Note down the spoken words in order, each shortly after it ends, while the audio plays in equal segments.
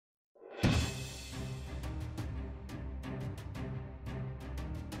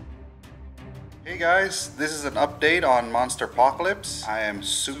Hey guys, this is an update on Monsterpocalypse. I am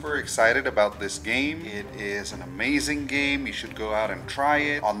super excited about this game. It is an amazing game. You should go out and try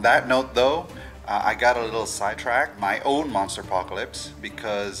it. On that note though, I got a little sidetracked, my own Monsterpocalypse,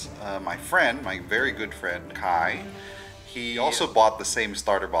 because my friend, my very good friend Kai, he also bought the same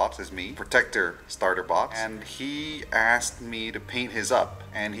starter box as me, Protector starter box, and he asked me to paint his up.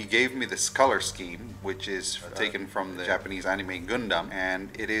 And he gave me this color scheme, which is taken from the Japanese anime Gundam, and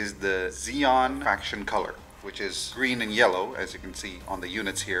it is the Zeon faction color, which is green and yellow, as you can see on the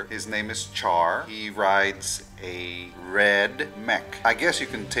units here. His name is Char. He rides a red mech. I guess you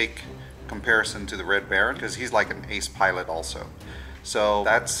can take comparison to the Red Baron, because he's like an ace pilot also. So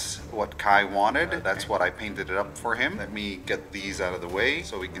that's what Kai wanted. That's what I painted it up for him. Let me get these out of the way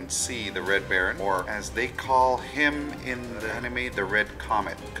so we can see the Red Baron, or as they call him in the anime, the Red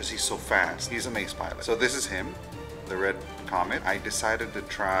Comet, because he's so fast. He's an ace pilot. So this is him, the Red Comet. I decided to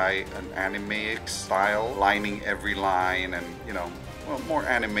try an animaic style, lining every line and, you know, well, more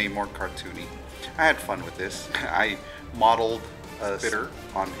anime, more cartoony. I had fun with this. I modeled a spitter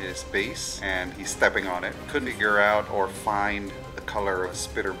on his base and he's stepping on it. Couldn't figure out or find the color of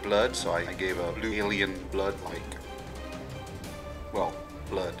spitter blood, so I gave a blue alien blood, like, well,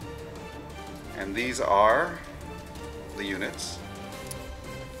 blood. And these are the units.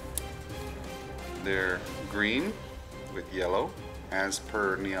 They're green with yellow as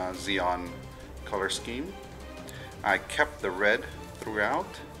per Neon Zeon color scheme. I kept the red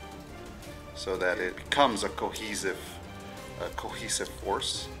throughout so that it becomes a cohesive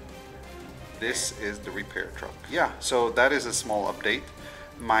force. This is the repair truck. Yeah, so that is a small update.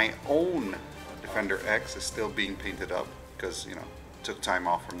 My own Defender X is still being painted up because, you know, took time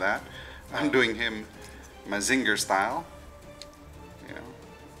off from that. I'm doing him Mazinger style, you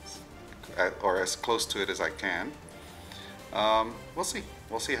know, or as close to it as I can. We'll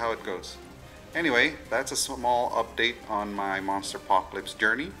see how it goes. Anyway, that's a small update on my Monsterpocalypse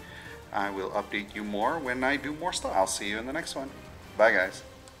journey. I will update you more when I do more stuff. I'll see you in the next one. Bye guys.